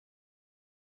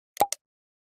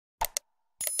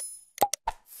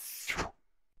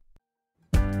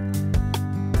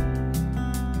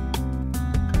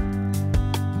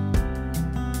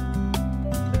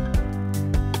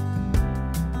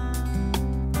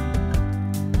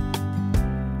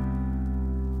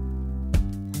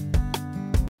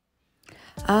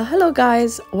Hello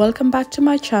guys, welcome back to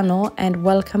my channel and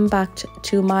welcome back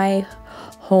to my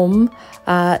home.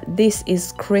 This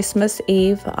is Christmas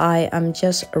Eve. I am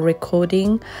just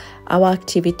recording our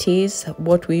activities,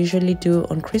 what we usually do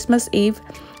on Christmas Eve.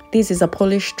 This is a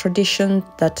Polish tradition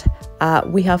that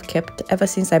we have kept ever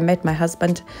since I met my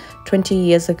husband 20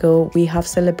 years ago. We have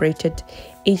celebrated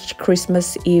each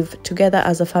Christmas Eve together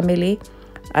as a family,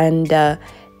 and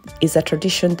is a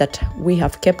tradition that we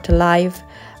have kept alive.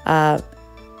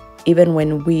 Even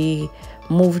when we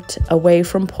moved away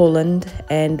from Poland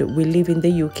and we live in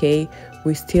the UK,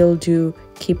 we still do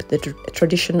keep the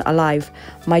tradition alive.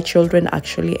 My children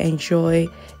actually enjoy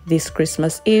this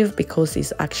Christmas Eve because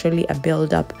it's actually a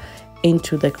build-up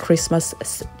into the Christmas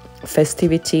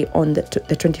festivity on the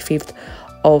 25th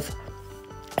of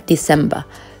December.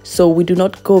 So we do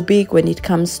not go big when it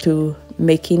comes to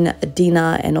making a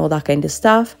dinner and all that kind of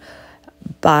stuff,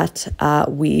 but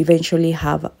we eventually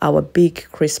have our big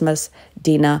Christmas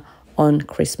dinner on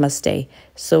Christmas Day.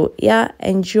 So yeah,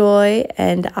 enjoy,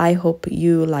 and I hope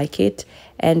you like it.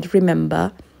 And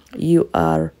remember, you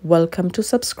are welcome to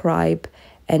subscribe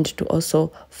and to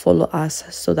also follow us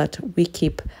so that we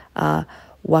keep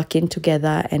working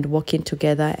together and walking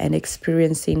together and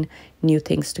experiencing new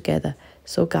things together.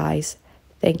 So guys,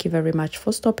 thank you very much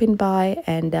for stopping by,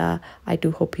 and I do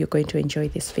hope you're going to enjoy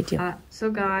this video. So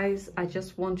guys, I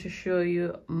just want to show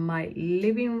you my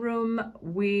living room.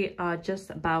 We are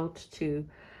just about to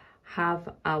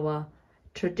have our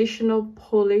traditional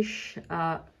Polish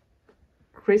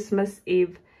Christmas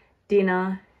Eve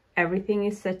dinner. Everything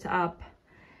is set up.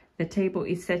 The table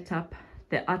is set up.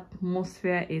 The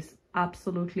atmosphere is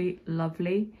absolutely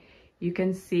lovely. You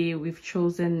can see we've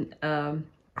chosen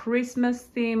Christmas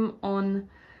theme on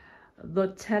the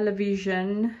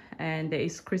television, and there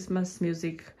is Christmas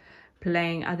music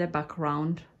playing at the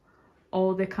background.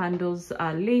 All the candles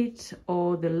are lit,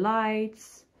 all the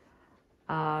lights,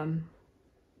 all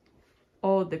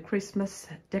the Christmas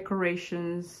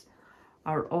decorations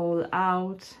are all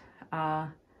out.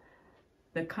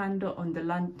 The candle on the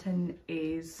lantern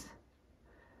is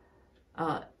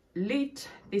lit.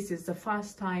 This is the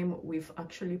first time we've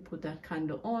actually put that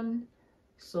candle on,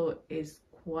 so it's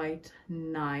quite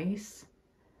nice.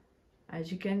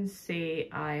 As you can see,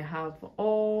 I have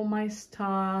all my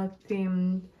star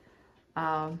theme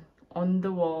on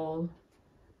the wall,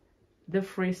 the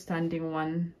freestanding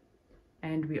one,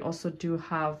 and we also do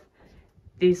have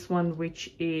this one,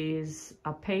 which is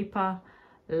a paper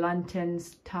lantern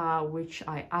star, which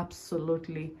I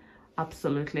absolutely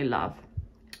love.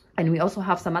 And we also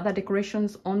have some other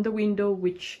decorations on the window,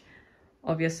 which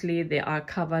obviously they are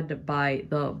covered by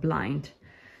the blind.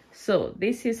 So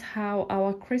this is how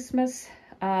our Christmas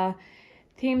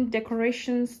themed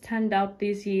decorations turned out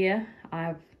this year. I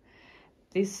have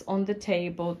this on the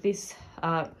table. This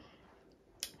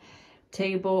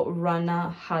table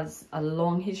runner has a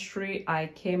long history. I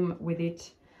came with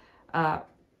it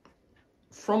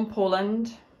from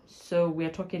Poland, so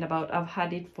we're talking about, I've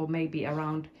had it for maybe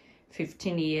around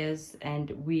 15 years,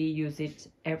 and we use it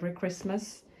every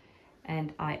Christmas,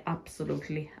 and I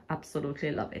absolutely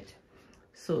love it.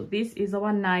 So this is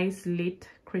our nice lit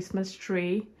Christmas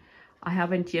tree. I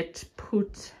haven't yet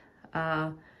put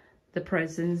the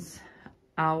presents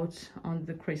out on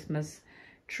the Christmas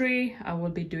tree. I will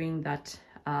be doing that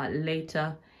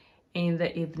later in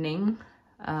the evening.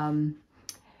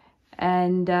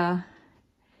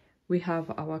 We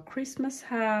have our Christmas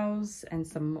house and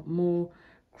some more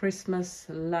Christmas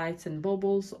lights and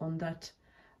bubbles on that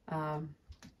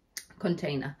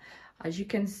container. As you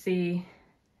can see,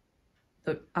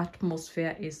 the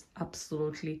atmosphere is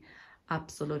absolutely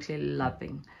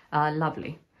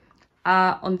lovely.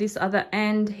 On this other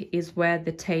end is where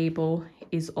the table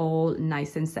is all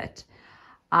nice and set.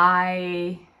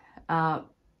 I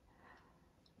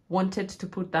wanted to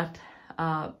put that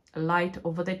light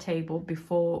over the table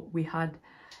before we had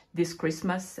this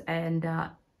Christmas, and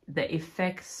the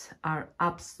effects are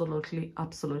absolutely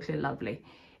lovely.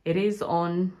 It is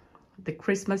on, the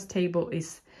Christmas table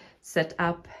is set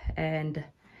up, and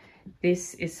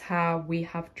this is how we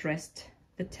have dressed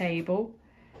the table.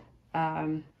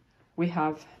 We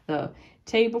have the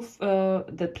table,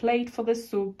 the plate for the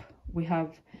soup. We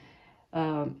have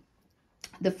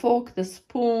the fork, the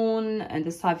spoon, and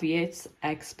the serviettes.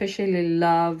 I especially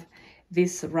love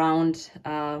this round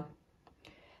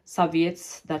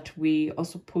serviettes that we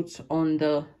also put on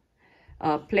the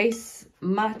place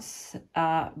mats,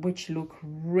 which look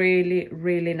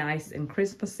really nice and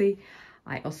Christmassy.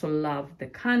 I also love the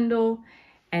candle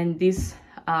and this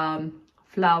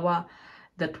flower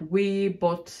that we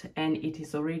bought, and it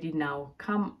is already now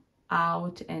come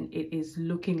out and it is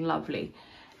looking lovely.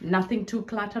 nothing too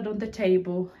cluttered on the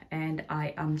table, and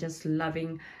I am just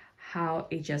loving how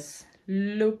it just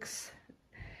looks.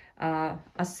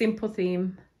 A simple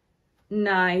theme,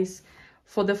 nice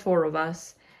for the four of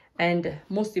us. And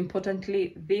most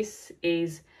importantly, this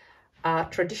is a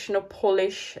traditional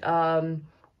Polish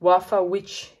waffle,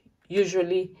 which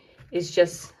usually is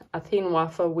just a thin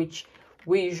waffle, which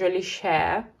we usually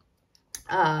share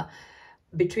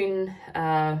between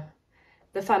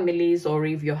the families, or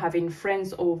if you're having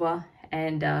friends over,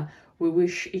 and we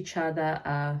wish each other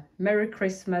a Merry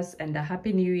Christmas and a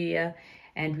Happy New Year.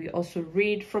 And we also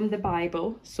read from the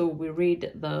Bible, so we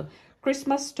read the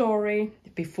Christmas story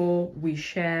before we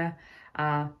share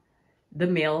the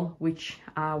meal, which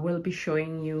will be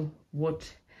showing you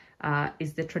what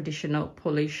is the traditional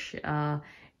Polish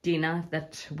dinner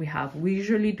that we have. We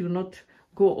usually do not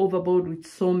go overboard with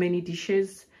so many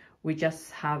dishes. We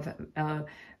just have a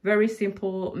very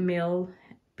simple meal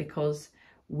because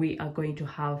we are going to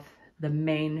have the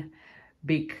main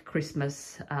big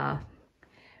Christmas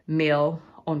meal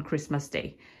on Christmas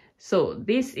Day. So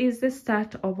this is the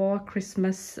start of our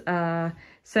Christmas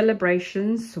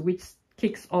celebrations, which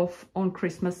kicks off on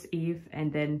Christmas Eve,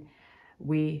 and then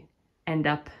we end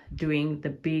up doing the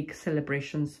big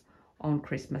celebrations on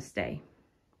Christmas Day.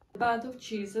 The birth of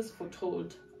Jesus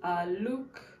foretold,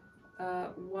 Luke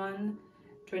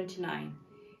 1:29.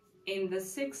 In the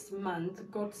 6th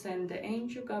month, God sent the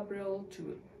angel Gabriel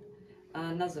to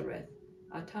Nazareth,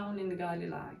 a town in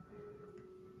Galilee,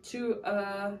 to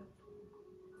a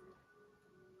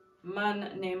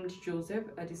man named Joseph,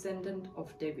 a descendant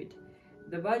of David.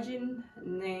 The virgin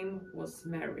name was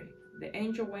Mary. The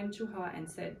angel went to her and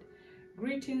said,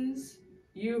 "Greetings,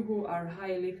 you who are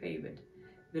highly favored.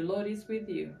 The Lord is with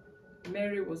you."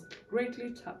 Mary was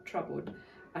greatly troubled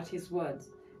at his words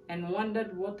and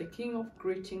wondered what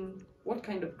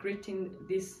kind of greeting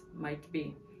this might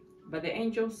be. But the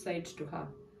angel said to her,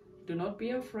 "Do not be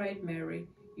afraid, Mary.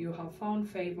 You have found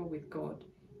favor with God.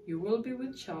 You will be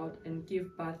with child and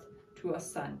give birth to a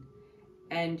son,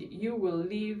 and you will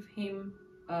give him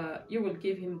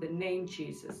the name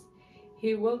Jesus.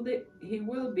 He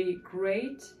will be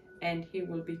great, and he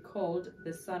will be called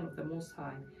the Son of the Most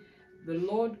High. The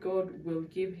Lord God will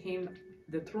give him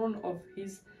the throne of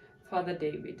his father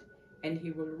David, and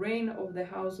he will reign over the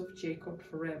house of Jacob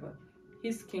forever.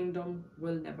 His kingdom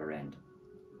will never end."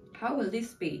 "How will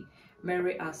this be?"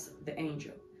 Mary asked the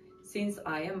angel, "since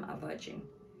I am a virgin?"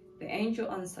 The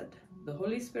angel answered, "The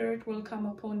Holy Spirit will come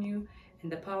upon you,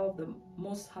 and the power of the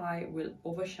Most High will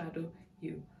overshadow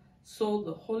you. So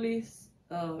the Holy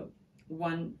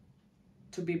One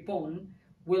to be born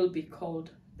will be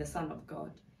called the Son of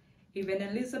God. Even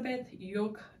Elizabeth,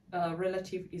 your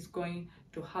relative, is going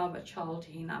to have a child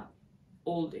in her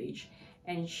old age,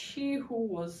 and she who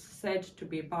was said to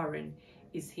be barren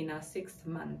is in her 6th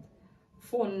month.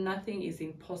 For nothing is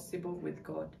impossible with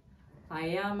God. I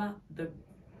am the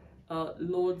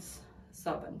Lord's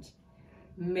servant."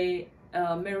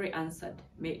 Mary answered,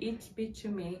 "May it be to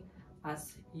me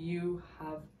as you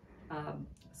have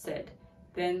said."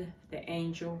 Then the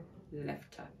angel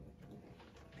left her.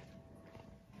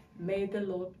 May the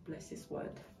Lord bless his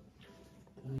word.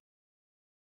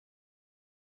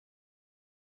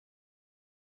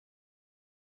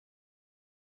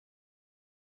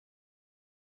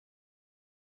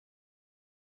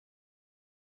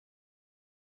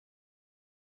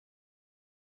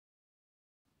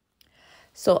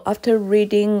 So after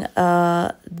reading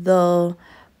the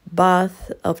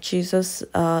birth of Jesus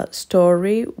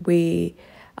story, we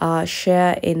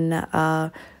share in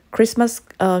Christmas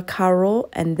carol,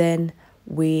 and then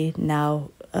we now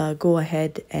go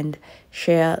ahead and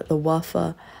share the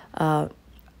waffle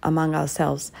among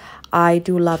ourselves. I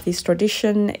do love this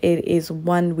tradition. It is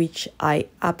one which I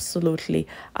absolutely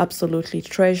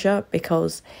treasure,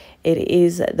 because it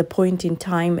is the point in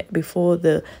time before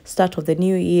the start of the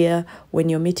new year, when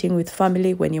you're meeting with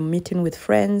family, when you're meeting with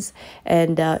friends,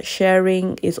 and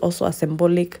sharing is also a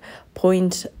symbolic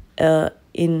point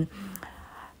in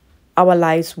our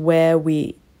lives, where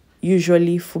we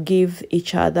usually forgive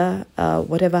each other,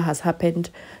 whatever has happened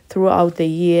throughout the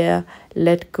year,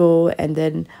 let go, and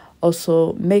then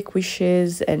also make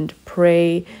wishes and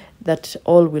pray that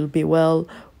all will be well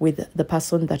with the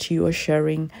person that you are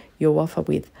sharing your waffle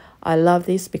with. I love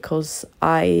this because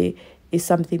is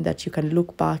something that you can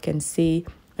look back and see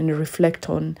and reflect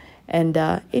on. And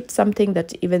it's something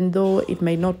that, even though it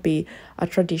may not be a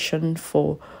tradition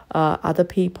for other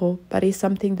people, but it's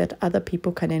something that other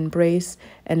people can embrace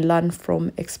and learn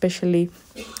from, especially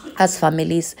as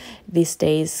families these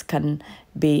days can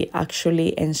be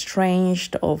actually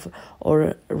estranged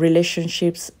or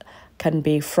relationships can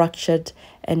be fractured,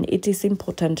 and it is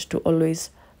important to always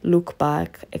look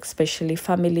back, especially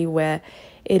family, where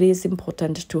it is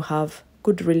important to have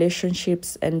good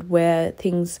relationships, and where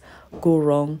things go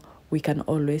wrong, we can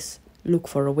always look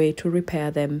for a way to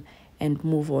repair them and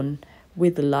move on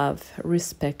with love,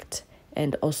 respect,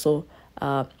 and also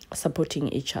supporting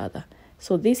each other.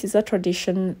 So this is a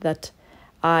tradition that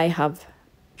I have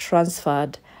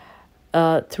transferred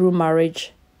through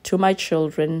marriage to my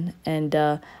children, and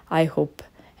I hope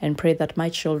and pray that my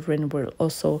children will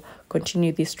also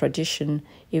continue this tradition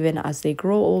even as they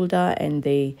grow older and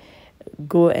they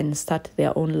go and start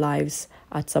their own lives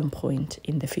at some point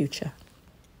in the future.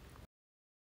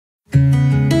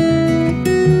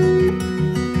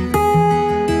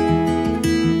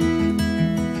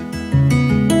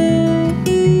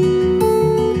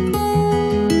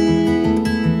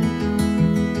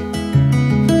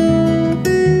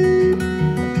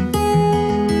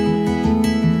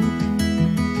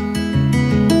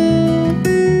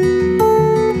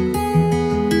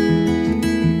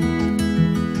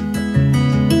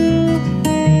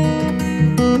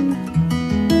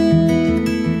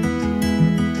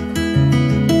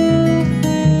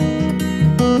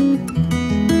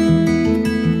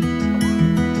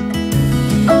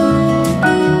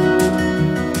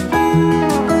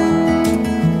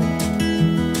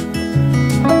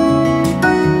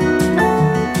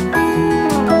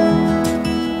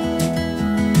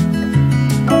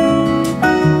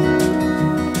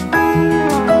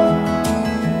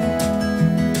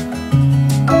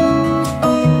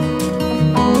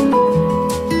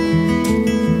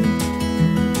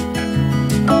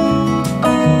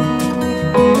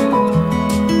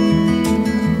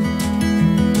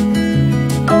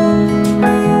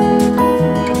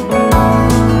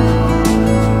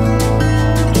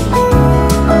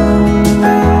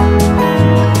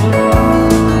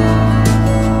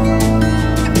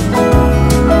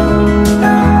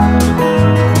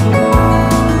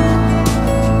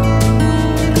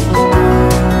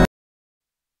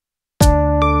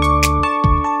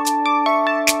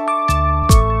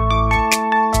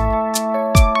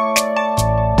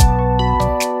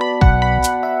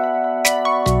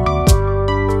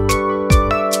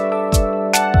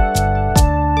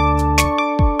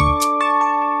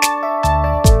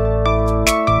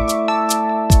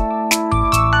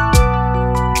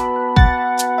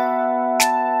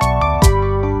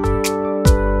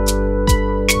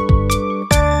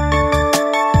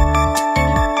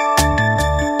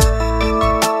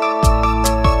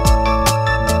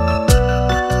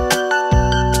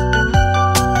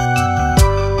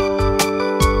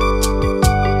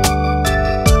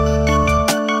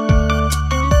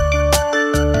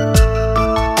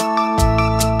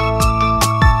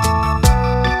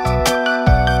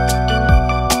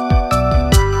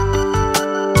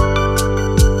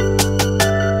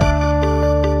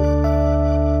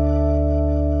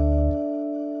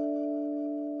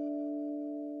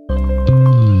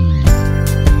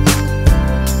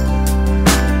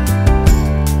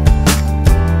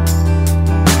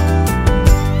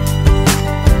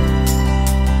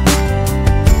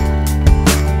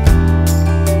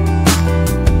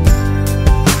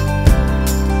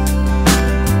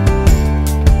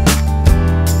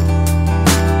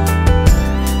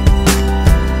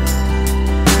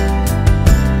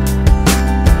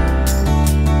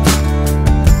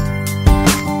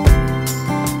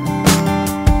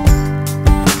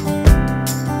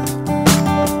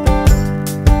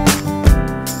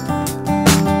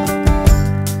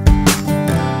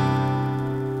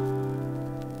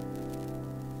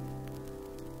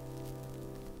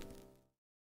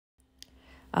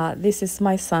 This is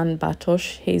my son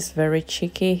Batosh. He's very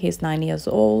cheeky. He's 9 years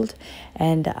old,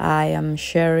 and I am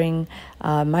sharing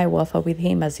my waffle with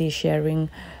him as he's sharing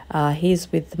his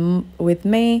with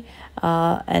me.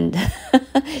 And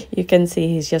you can see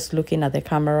he's just looking at the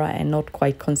camera and not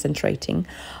quite concentrating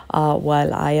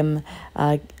while I am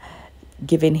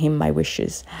giving him my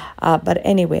wishes. But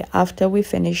anyway, after we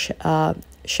finish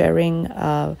sharing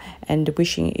and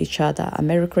wishing each other a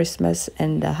Merry Christmas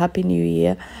and a Happy New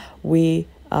Year, we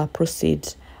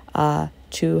proceed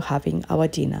to having our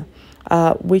dinner,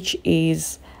 which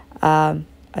is,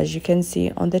 as you can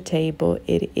see on the table,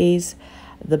 it is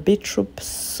the beetroot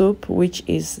soup, which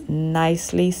is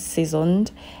nicely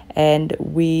seasoned, and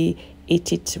we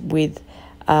eat it with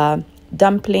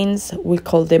dumplings. We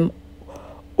call them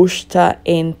ushta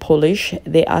in Polish.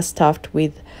 They are stuffed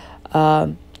with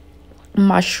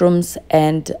mushrooms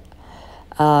and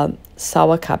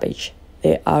sour cabbage.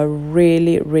 They are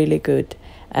really, really good,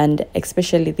 and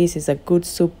especially this is a good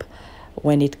soup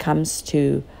when it comes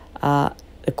to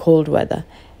the cold weather.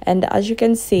 And as you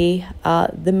can see,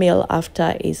 the meal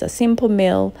after is a simple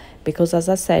meal, because as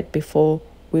I said before,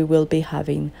 we will be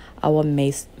having our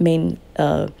main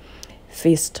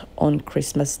feast on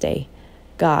Christmas Day.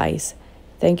 Guys,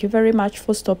 thank you very much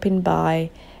for stopping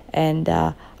by, and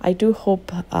I do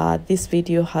hope this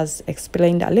video has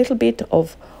explained a little bit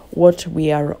of what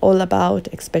we are all about,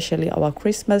 especially our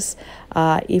Christmas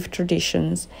Eve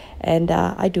traditions. And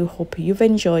I do hope you've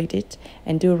enjoyed it,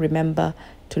 and do remember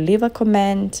to leave a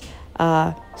comment,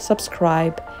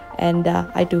 subscribe, and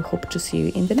I do hope to see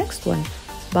you in the next one.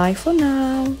 Bye for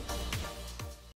now.